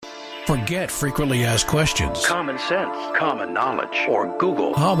Forget frequently asked questions. Common sense, common knowledge, or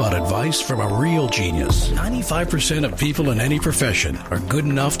Google. How about advice from a real genius? 95% of people in any profession are good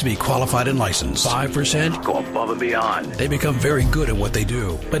enough to be qualified and licensed. 5% go above and beyond. They become very good at what they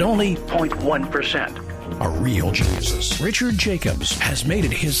do, but only 0.1% are real geniuses. Richard Jacobs has made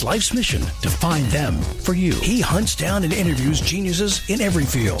it his life's mission to find them for you. He hunts down and interviews geniuses in every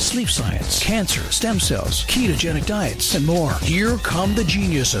field: sleep science, cancer, stem cells, ketogenic diets, and more. Here come the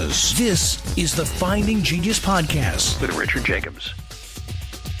geniuses. This is the Finding Genius Podcast with Richard Jacobs.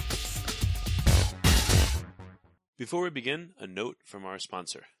 Before we begin, a note from our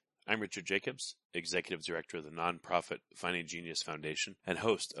sponsor. I'm Richard Jacobs, Executive Director of the nonprofit Finding Genius Foundation and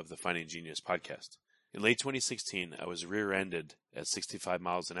host of the Finding Genius Podcast. In late 2016, I was rear-ended at 65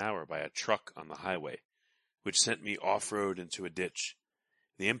 miles an hour by a truck on the highway, which sent me off-road into a ditch.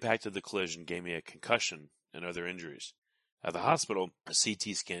 The impact of the collision gave me a concussion and other injuries. At the hospital, a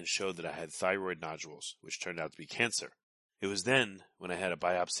CT scan showed that I had thyroid nodules, which turned out to be cancer. It was then, when I had a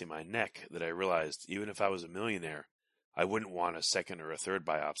biopsy of my neck, that I realized even if I was a millionaire, I wouldn't want a second or a third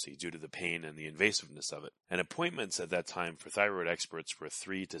biopsy due to the pain and the invasiveness of it. And appointments at that time for thyroid experts were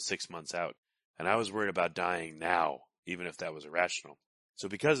 3 to 6 months out. And I was worried about dying now, even if that was irrational. So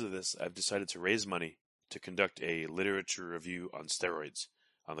because of this, I've decided to raise money to conduct a literature review on steroids,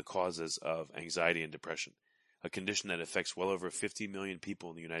 on the causes of anxiety and depression, a condition that affects well over 50 million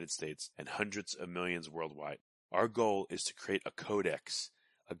people in the United States and hundreds of millions worldwide. Our goal is to create a codex,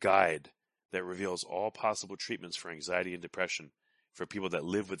 a guide that reveals all possible treatments for anxiety and depression for people that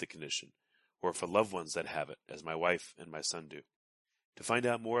live with the condition, or for loved ones that have it, as my wife and my son do. To find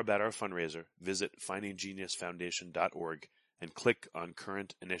out more about our fundraiser, visit findinggeniusfoundation.org and click on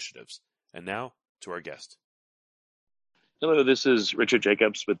Current Initiatives. And now, to our guest. Hello, this is Richard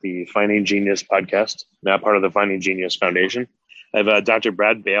Jacobs with the Finding Genius Podcast, now part of the Finding Genius Foundation. I have Dr.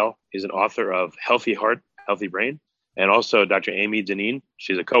 Brad Bale. He's an author of Healthy Heart, Healthy Brain, and also Dr. Amy Doneen.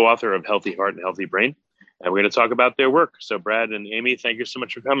 She's a co-author of Healthy Heart and Healthy Brain. And we're going to talk about their work. So Brad and Amy, thank you so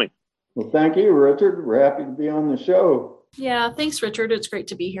much for coming. Well, thank you, Richard. We're happy to be on the show. Yeah, thanks, Richard. It's great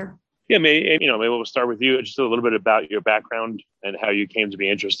to be here. Yeah, maybe we'll start with you, just a little bit about your background and how you came to be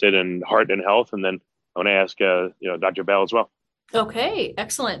interested in heart and health. And then I want to ask, Dr. Bale as well. Okay,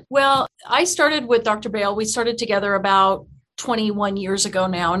 excellent. Well, I started with Dr. Bale. We started together about 21 years ago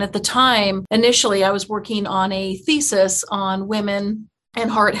now. And at the time, initially, I was working on a thesis on women and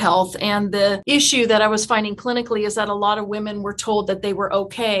heart health. And the issue that I was finding clinically is that a lot of women were told that they were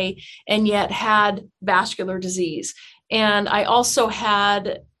okay and yet had vascular disease. And I also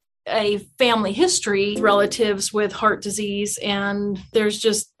had a family history, relatives with heart disease, and there's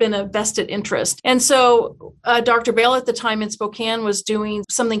just been a vested interest. And so Dr. Bale at the time in Spokane was doing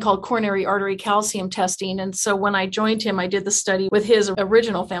something called coronary artery calcium testing. And so when I joined him, I did the study with his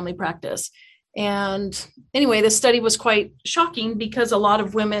original family practice. And anyway, the study was quite shocking because a lot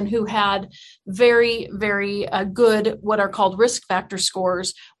of women who had very, very good, what are called risk factor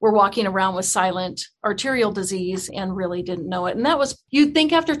scores, were walking around with silent arterial disease and really didn't know it. And that was, you'd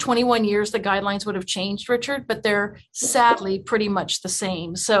think after 21 years, the guidelines would have changed, Richard, but they're sadly pretty much the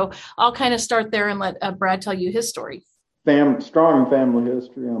same. So I'll kind of start there and let Brad tell you his story. Strong family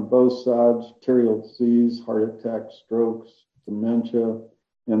history on both sides: arterial disease, heart attack, strokes, dementia.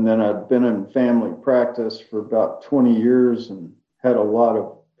 And then I'd been in family practice for about 20 years and had a lot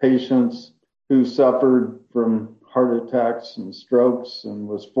of patients who suffered from heart attacks and strokes, and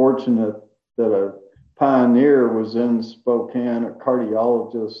was fortunate that a pioneer was in Spokane, a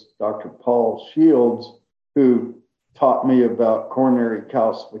cardiologist, Dr. Paul Shields, who taught me about coronary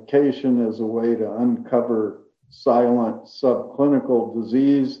calcification as a way to uncover silent subclinical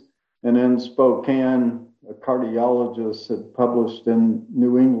disease. And in Spokane, a cardiologist had published in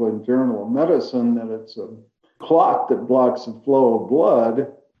New England Journal of Medicine that it's a clot that blocks the flow of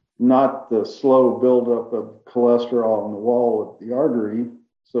blood, not the slow buildup of cholesterol in the wall of the artery.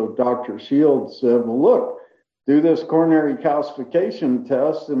 So Dr. Shields said, well, look, do this coronary calcification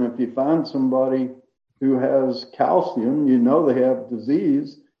test, and if you find somebody who has calcium, you know they have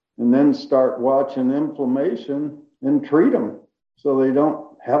disease, and then start watching inflammation and treat them so they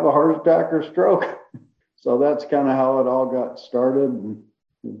don't have a heart attack or stroke. So that's kind of how it all got started. And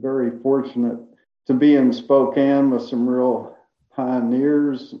I'm very fortunate to be in Spokane with some real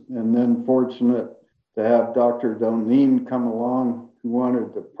pioneers, and then fortunate to have Dr. Doneen come along, who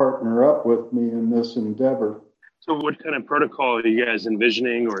wanted to partner up with me in this endeavor. So what kind of protocol are you guys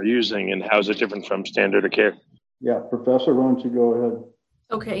envisioning or using, and how is it different from standard of care? Yeah, Professor, why don't you go ahead?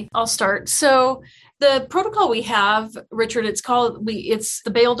 Okay, I'll start. So the protocol we have, Richard, it's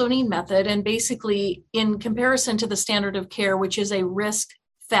the Bale Doneen method. And basically, in comparison to the standard of care, which is a risk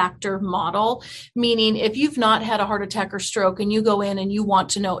factor model, meaning if you've not had a heart attack or stroke and you go in and you want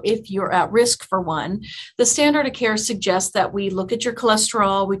to know if you're at risk for one, the standard of care suggests that we look at your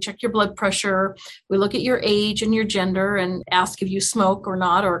cholesterol, we check your blood pressure, we look at your age and your gender and ask if you smoke or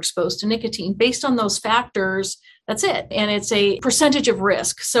not or exposed to nicotine. Based on those factors, that's it. And it's a percentage of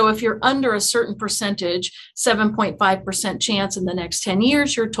risk. So if you're under a certain percentage, 7.5% chance in the next 10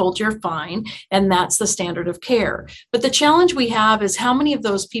 years, you're told you're fine. And that's the standard of care. But the challenge we have is how many of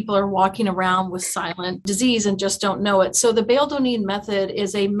those people are walking around with silent disease and just don't know it. So the Bale-Doneen method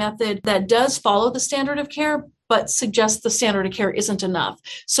is a method that does follow the standard of care, but suggests the standard of care isn't enough.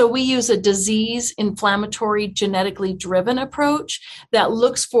 So we use a disease inflammatory genetically driven approach that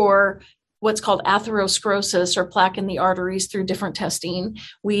looks for what's called atherosclerosis or plaque in the arteries through different testing.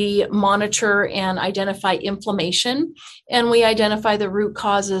 We monitor and identify inflammation, and we identify the root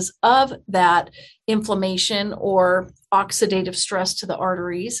causes of that inflammation or oxidative stress to the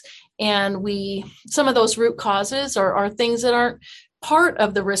arteries. And some of those root causes are things that aren't part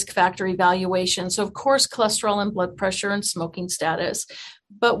of the risk factor evaluation. So of course, cholesterol and blood pressure and smoking status,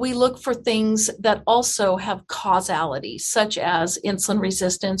 but we look for things that also have causality, such as insulin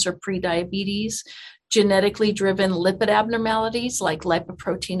resistance or prediabetes, genetically driven lipid abnormalities like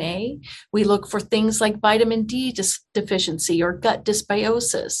lipoprotein A. We look for things like vitamin D deficiency or gut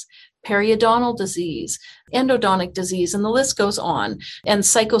dysbiosis, periodontal disease, endodontic disease, and the list goes on. And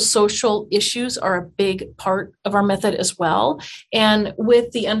psychosocial issues are a big part of our method as well. And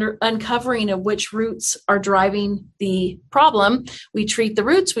with the uncovering of which roots are driving the problem, we treat the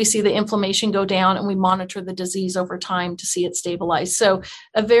roots, we see the inflammation go down, and we monitor the disease over time to see it stabilize. So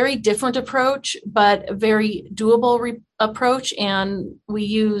a very different approach, but a very doable approach. And we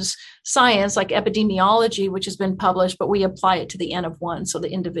use science like epidemiology, which has been published, but we apply it to the N of one, so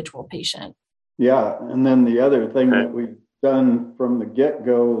the individual patient. Yeah. And then the other thing that we've done from the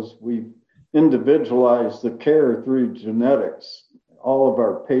get-go is we've individualized the care through genetics. All of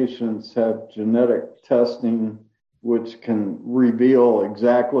our patients have genetic testing, which can reveal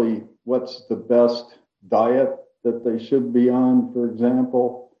exactly what's the best diet that they should be on, for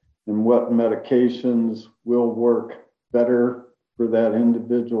example, and what medications will work better for that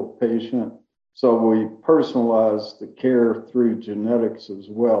individual patient. So we personalize the care through genetics as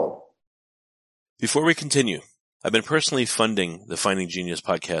well. Before we continue, I've been personally funding the Finding Genius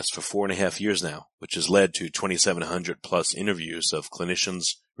podcast for 4.5 years now, which has led to 2,700 plus interviews of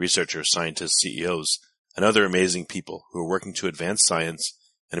clinicians, researchers, scientists, CEOs, and other amazing people who are working to advance science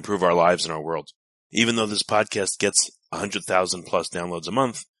and improve our lives and our world. Even though this podcast gets 100,000 plus downloads a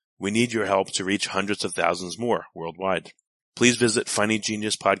month, we need your help to reach hundreds of thousands more worldwide. Please visit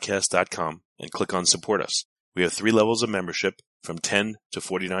findinggeniuspodcast.com and click on Support Us. We have 3 levels of membership from $10 to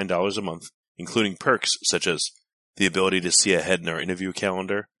 $49 a month, including perks such as the ability to see ahead in our interview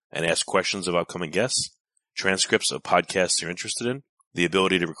calendar and ask questions of upcoming guests, transcripts of podcasts you're interested in, the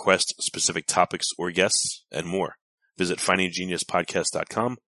ability to request specific topics or guests, and more. Visit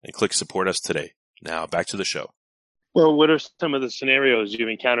findinggeniuspodcast.com and click Support Us today. Now back to the show. Well, what are some of the scenarios you've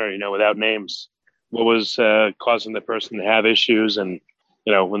encountered, without names? What was causing the person to have issues? And,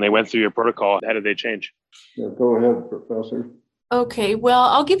 when they went through your protocol, how did they change? Yeah, go ahead, Professor. Okay, well,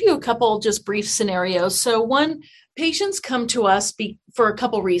 I'll give you a couple just brief scenarios. So one, patients come to us for a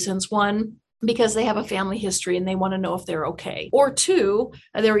couple reasons. One, because they have a family history and they want to know if they're okay. Or two,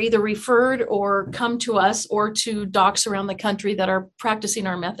 they're either referred or come to us or to docs around the country that are practicing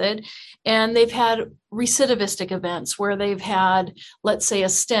our method. And they've had recidivistic events where they've had, let's say, a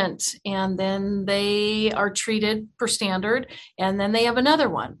stent, and then they are treated per standard, and then they have another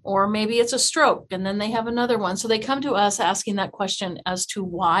one. Or maybe it's a stroke, and then they have another one. So they come to us asking that question as to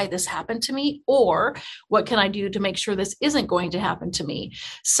why this happened to me, or what can I do to make sure this isn't going to happen to me?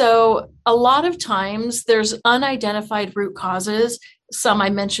 So a lot of times there's unidentified root causes. Some I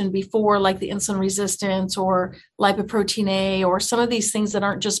mentioned before, like the insulin resistance or lipoprotein A, or some of these things that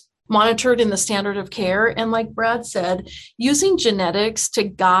aren't just monitored in the standard of care. And like Brad said, using genetics to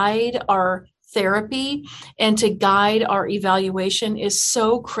guide our therapy and to guide our evaluation is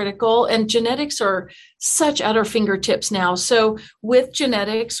so critical. And genetics are such at our fingertips now. So with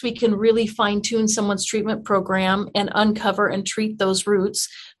genetics, we can really fine tune someone's treatment program and uncover and treat those roots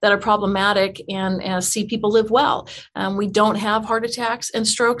that are problematic and see people live well. We don't have heart attacks and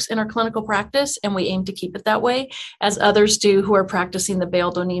strokes in our clinical practice, and we aim to keep it that way, as others do who are practicing the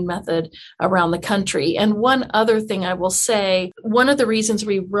Bale-Doneen method around the country. And one other thing I will say, one of the reasons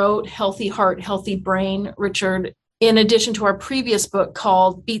we wrote Healthy Heart, Healthy Brain, Richard, in addition to our previous book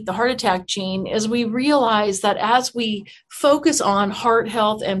called Beat the Heart Attack Gene, is we realize that as we focus on heart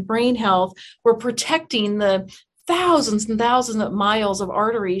health and brain health, we're protecting the thousands and thousands of miles of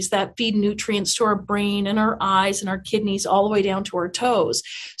arteries that feed nutrients to our brain and our eyes and our kidneys all the way down to our toes.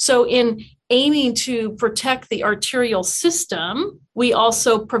 So in aiming to protect the arterial system, we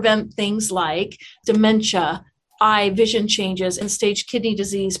also prevent things like dementia, eye vision changes, end-stage kidney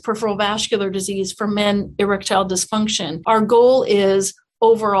disease, peripheral vascular disease, for men, erectile dysfunction. Our goal is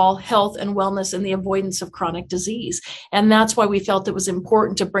overall health and wellness and the avoidance of chronic disease. And that's why we felt it was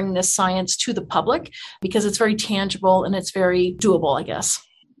important to bring this science to the public, because it's very tangible and it's very doable, I guess.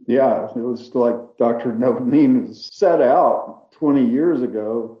 Yeah, it was like Dr. Doneen set out 20 years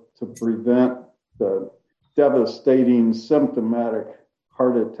ago to prevent the devastating symptomatic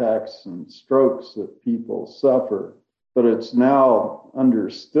heart attacks and strokes that people suffer. But it's now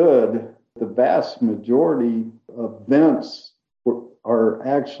understood the vast majority of events are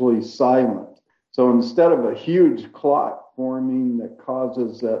actually silent. So instead of a huge clot forming that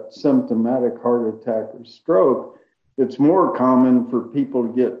causes that symptomatic heart attack or stroke, it's more common for people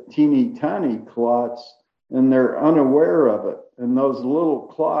to get teeny tiny clots and they're unaware of it. And those little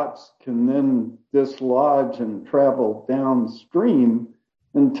clots can then dislodge and travel downstream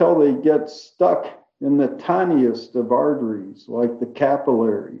until they get stuck in the tiniest of arteries, like the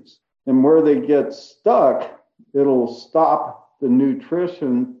capillaries. And where they get stuck, it'll stop the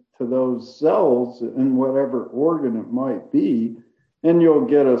nutrition to those cells in whatever organ it might be, and you'll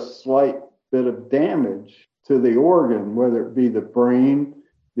get a slight bit of damage to the organ, whether it be the brain,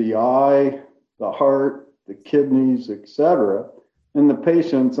 the eye, the heart, the kidneys, etc., and the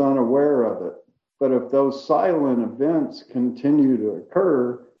patient's unaware of it. But if those silent events continue to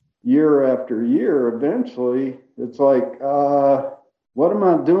occur year after year, eventually it's like, what am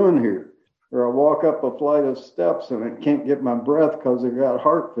I doing here? Or I walk up a flight of steps and I can't get my breath because I got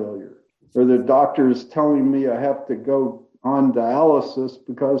heart failure. Or the doctor's telling me I have to go on dialysis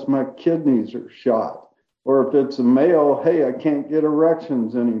because my kidneys are shot. Or if it's a male, hey, I can't get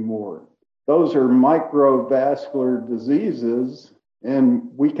erections anymore. Those are microvascular diseases, and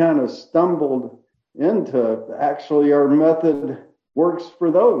we kind of stumbled into actually our method works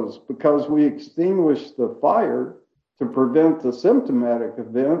for those because we extinguish the fire to prevent the symptomatic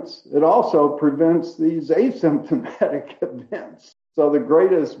events. It also prevents these asymptomatic events. So the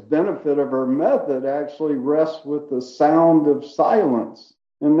greatest benefit of our method actually rests with the sound of silence.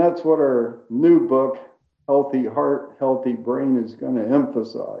 And that's what our new book, Healthy Heart, Healthy Brain, is going to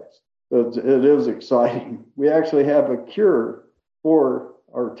emphasize. It is exciting. We actually have a cure for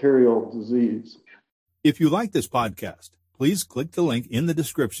arterial disease. If you like this podcast, please click the link in the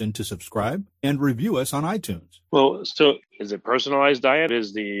description to subscribe and review us on iTunes. Well, so is it personalized diet?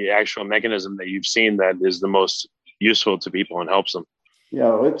 Is the actual mechanism that you've seen that is the most useful to people and helps them?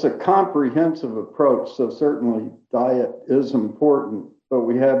 Yeah, it's a comprehensive approach. So certainly diet is important, but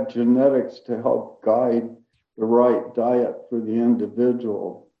we have genetics to help guide the right diet for the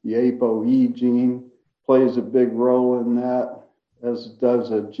individual. The ApoE gene plays a big role in that, as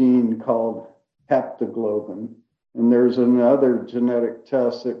does a gene called haptoglobin. And there's another genetic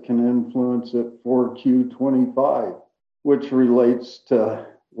test that can influence it, 4Q25, which relates to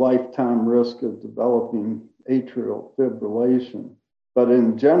lifetime risk of developing atrial fibrillation. But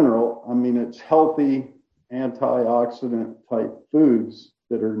in general, I mean, it's healthy antioxidant type foods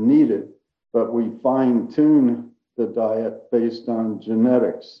that are needed, but we fine tune the diet based on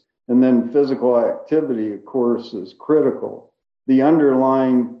genetics. And then physical activity, of course, is critical. The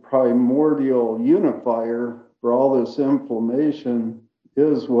underlying primordial unifier for all this inflammation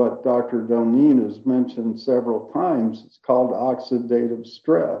is what Dr. Doneen has mentioned several times. It's called oxidative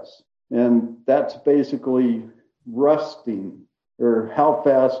stress. And that's basically rusting, or how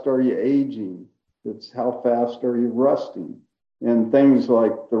fast are you aging? It's how fast are you rusting? And things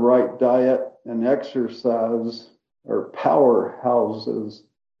like the right diet and exercise are powerhouses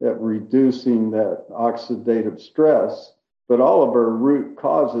at reducing that oxidative stress. But all of our root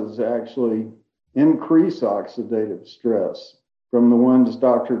causes actually increase oxidative stress, from the ones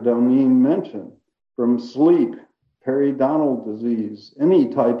Dr. Doneen mentioned, from sleep, periodontal disease,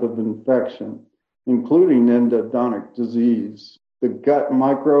 any type of infection, including endodontic disease. The gut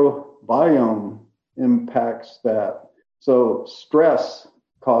microbiome impacts that. So stress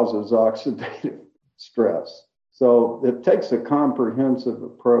causes oxidative stress. So it takes a comprehensive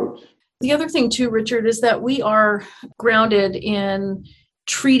approach. The other thing too, Richard, is that we are grounded in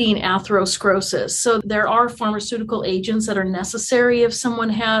treating atherosclerosis. So there are pharmaceutical agents that are necessary if someone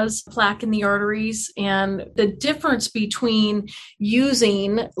has plaque in the arteries. And the difference between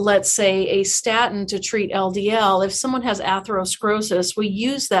using, let's say, a statin to treat LDL, if someone has atherosclerosis, we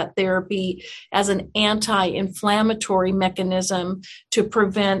use that therapy as an anti-inflammatory mechanism to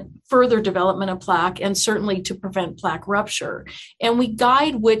prevent further development of plaque and certainly to prevent plaque rupture. And we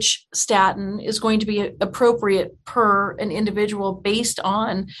guide which statin is going to be appropriate per an individual based on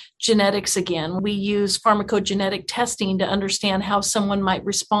genetics again. We use pharmacogenetic testing to understand how someone might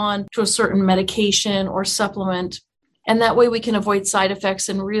respond to a certain medication or supplement. And that way we can avoid side effects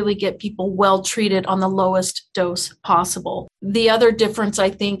and really get people well treated on the lowest dose possible. The other difference,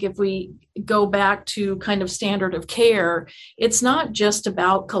 I think, if we go back to kind of standard of care, it's not just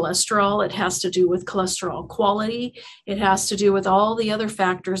about cholesterol. It has to do with cholesterol quality. It has to do with all the other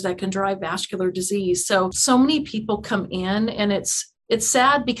factors that can drive vascular disease. So many people come in, and it's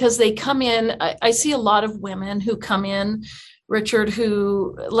sad because they come in. I see a lot of women who come in, Richard,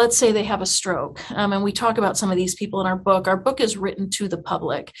 who, let's say they have a stroke. And we talk about some of these people in our book. Our book is written to the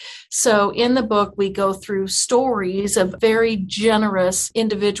public. So in the book, we go through stories of very generous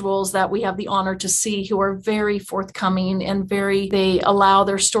individuals that we have the honor to see who are very forthcoming and they allow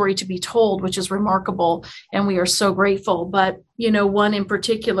their story to be told, which is remarkable. And we are so grateful. But, one in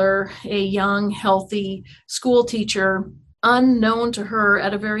particular, a young, healthy school teacher, unknown to her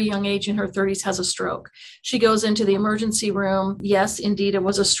at a very young age in her 30s, has a stroke. She goes into the emergency room. Yes, indeed, it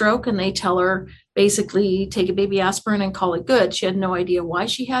was a stroke. And they tell her, basically, take a baby aspirin and call it good. She had no idea why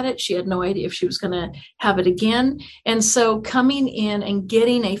she had it. She had no idea if she was going to have it again. And so coming in and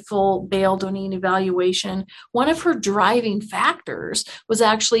getting a full Bale Doneen evaluation, one of her driving factors was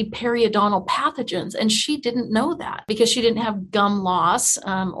actually periodontal pathogens. And she didn't know that because she didn't have gum loss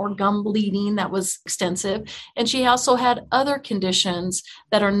or gum bleeding that was extensive. And she also had other conditions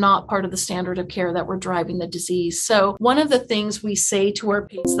that are not part of the standard of care that were driving the disease. So one of the things we say to our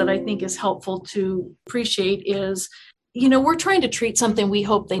patients that I think is helpful to appreciate is, we're trying to treat something we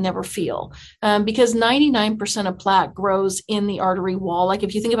hope they never feel, because 99% of plaque grows in the artery wall. Like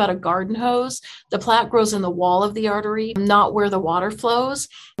if you think about a garden hose, the plaque grows in the wall of the artery, not where the water flows.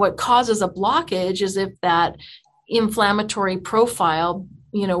 What causes a blockage is if that inflammatory profile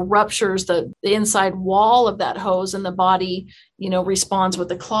ruptures the inside wall of that hose, and the body, responds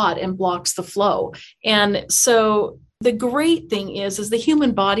with a clot and blocks the flow. And so the great thing is the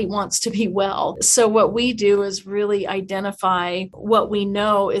human body wants to be well. So what we do is really identify what we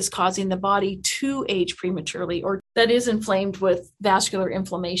know is causing the body to age prematurely, or that is inflamed with vascular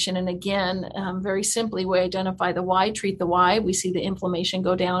inflammation. And again, very simply, we identify the why, treat the why. We see the inflammation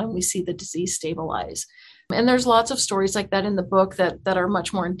go down, and we see the disease stabilize. And there's lots of stories like that in the book that are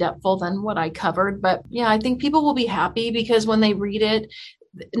much more in-depthful than what I covered. But yeah, I think people will be happy because when they read it,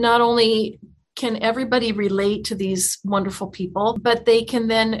 not only can everybody relate to these wonderful people, but they can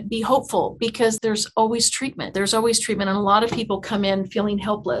then be hopeful because there's always treatment. There's always treatment. And a lot of people come in feeling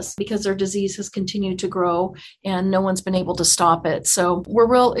helpless because their disease has continued to grow and no one's been able to stop it. So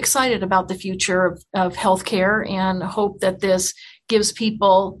we're real excited about the future of healthcare and hope that this gives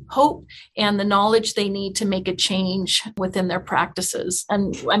people hope and the knowledge they need to make a change within their practices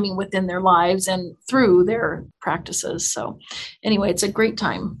and within their lives and through their practices. So anyway, it's a great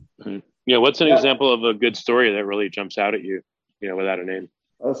time. Mm-hmm. Yeah. What's an example of a good story that really jumps out at you, without a name?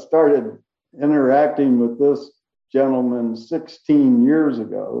 I started interacting with this gentleman 16 years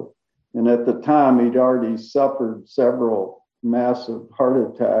ago. And at the time, he'd already suffered several massive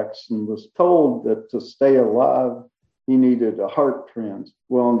heart attacks and was told that to stay alive, he needed a heart transplant.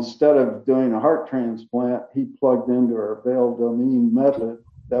 Well, instead of doing a heart transplant, he plugged into our Bale Doneen method.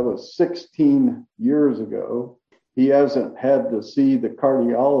 That was 16 years ago. He hasn't had to see the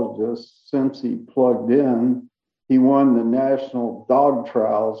cardiologist since he plugged in. He won the national dog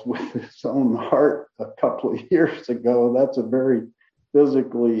trials with his own heart a couple of years ago. That's a very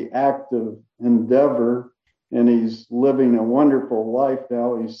physically active endeavor, and he's living a wonderful life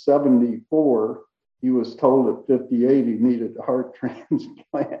now. He's 74. He was told at 58 he needed a heart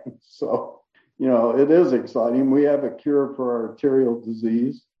transplant. So, it is exciting. We have a cure for arterial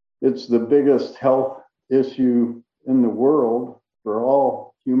disease. It's the biggest health issue in the world for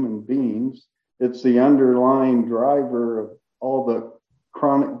all human beings. It's the underlying driver of all the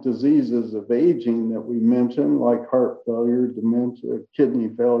chronic diseases of aging that we mentioned, like heart failure, dementia, kidney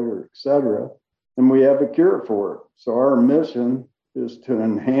failure, etc. And we have a cure for it. So our mission is to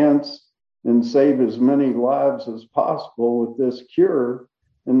enhance and save as many lives as possible with this cure.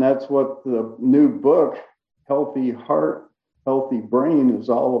 And that's what the new book, Healthy Heart, Healthy Brain, is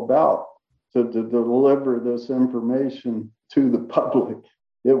all about, to deliver this information to the public.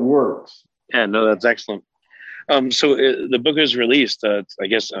 it works. Yeah, no, that's excellent. So the book is released, I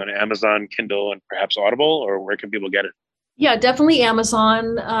guess, on Amazon, Kindle, and perhaps Audible, or where can people get it? Yeah, definitely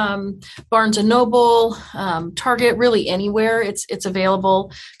Amazon, Barnes and Noble, Target, really anywhere. It's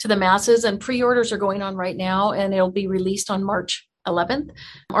available to the masses, and pre-orders are going on right now, and it'll be released on March 11th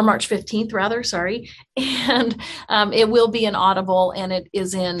or March 15th, rather. Sorry, and it will be in Audible, and it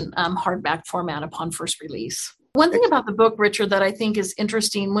is in hardback format upon first release. One thing about the book, Richard, that I think is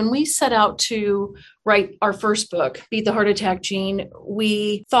interesting, when we set out to write our first book, Beat the Heart Attack Gene,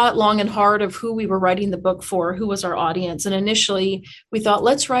 we thought long and hard of who we were writing the book for, who was our audience. And initially, we thought,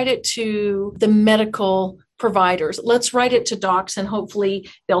 let's write it to the medical providers. Let's write it to docs, and hopefully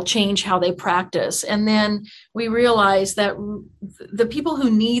they'll change how they practice. And then we realized that the people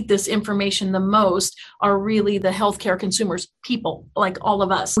who need this information the most are really the healthcare consumers, people like all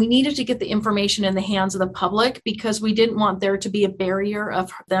of us. We needed to get the information in the hands of the public because we didn't want there to be a barrier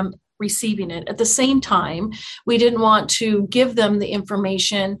of them receiving it. At the same time, we didn't want to give them the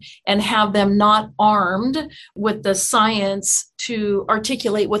information and have them not armed with the science to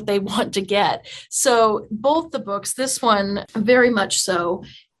articulate what they want to get. So both the books, this one very much so,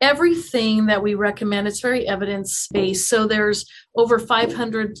 everything that we recommend, it's very evidence-based. So there's over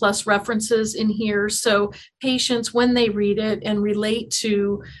 500 plus references in here. So patients, when they read it and relate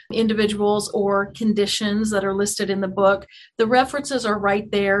to individuals or conditions that are listed in the book, the references are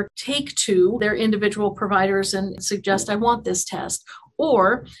right there. Take to their individual providers and suggest, I want this test.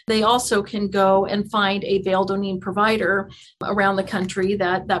 Or they also can go and find a Bale Doneen provider around the country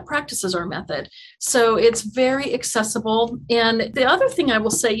that practices our method. So it's very accessible. And the other thing I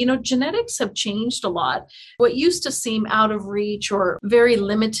will say, genetics have changed a lot. What used to seem out of reach or very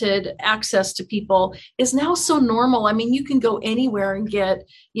limited access to people is now so normal. I mean, you can go anywhere and get,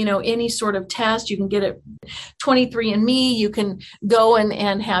 any sort of test. You can get it 23andMe. You can go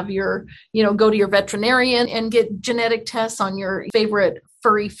and have your, go to your veterinarian and get genetic tests on your favorite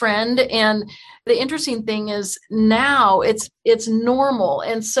furry friend. And the interesting thing is now it's normal.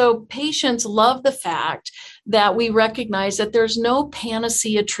 And so patients love the fact that we recognize that there's no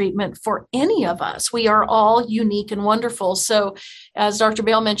panacea treatment for any of us. We are all unique and wonderful. So as Dr.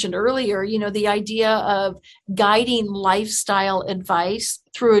 Bale mentioned earlier, the idea of guiding lifestyle advice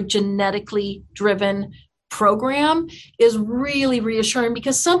through a genetically driven program is really reassuring,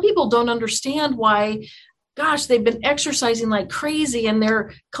 because some people don't understand why, gosh, they've been exercising like crazy and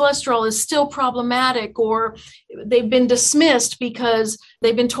their cholesterol is still problematic, or they've been dismissed because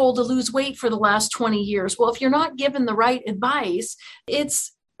they've been told to lose weight for the last 20 years. Well, if you're not given the right advice,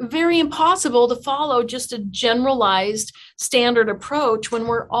 it's very impossible to follow just a generalized standard approach when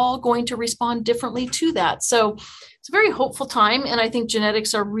we're all going to respond differently to that. So it's a very hopeful time. And I think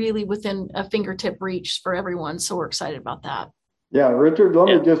genetics are really within a fingertip reach for everyone. So we're excited about that. Yeah, Richard, I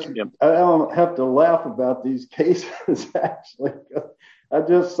don't have to laugh about these cases, actually. I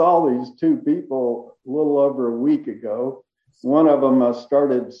just saw these two people a little over a week ago. One of them I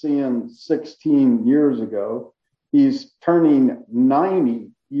started seeing 16 years ago. He's turning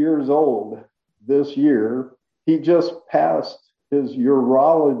 90 years old this year. He just passed his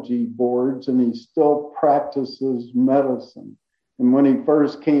urology boards and he still practices medicine. And when he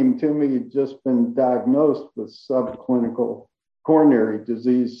first came to me, he'd just been diagnosed with subclinical coronary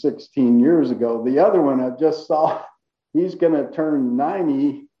disease 16 years ago. The other one I just saw, he's going to turn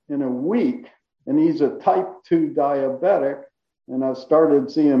 90 in a week, and he's a type 2 diabetic. And I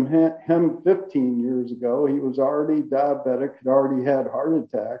started seeing him 15 years ago. He was already diabetic, had already had heart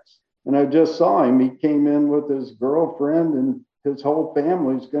attacks. And I just saw him. He came in with his girlfriend, and his whole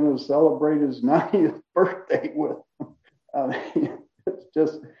family's going to celebrate his 90th birthday with him. I mean, it's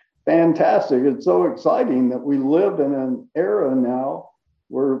just fantastic. It's so exciting that we live in an era now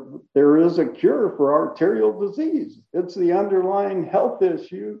where there is a cure for arterial disease. It's the underlying health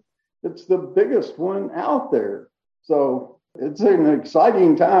issue. It's the biggest one out there. So it's an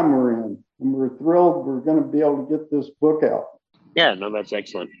exciting time we're in, and we're thrilled we're going to be able to get this book out. Yeah, no, that's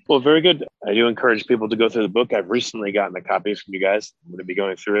excellent. Well, very good. I do encourage people to go through the book. I've recently gotten a copy from you guys. I'm going to be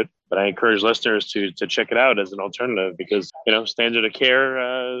going through it, but I encourage listeners to check it out as an alternative, because, standard of care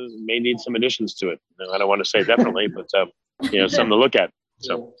may need some additions to it. I don't want to say definitely, but, something to look at.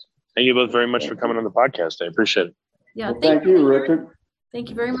 So thank you both very much for coming on the podcast. I appreciate it. Yeah. Thank you, Richard. Thank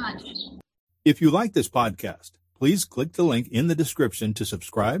you very much. If you like this podcast, please click the link in the description to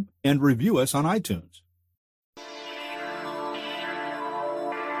subscribe and review us on iTunes.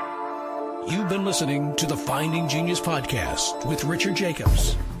 You've been listening to the Finding Genius podcast with Richard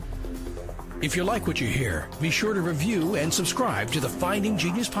Jacobs. If you like what you hear, be sure to review and subscribe to the Finding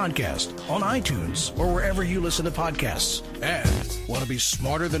Genius podcast on iTunes or wherever you listen to podcasts. And want to be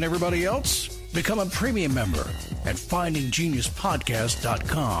smarter than everybody else? Become a premium member at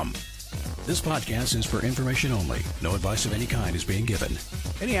findinggeniuspodcast.com. This podcast is for information only. No advice of any kind is being given.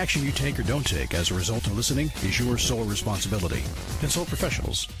 Any action you take or don't take as a result of listening is your sole responsibility. Consult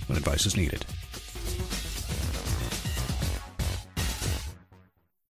professionals when advice is needed.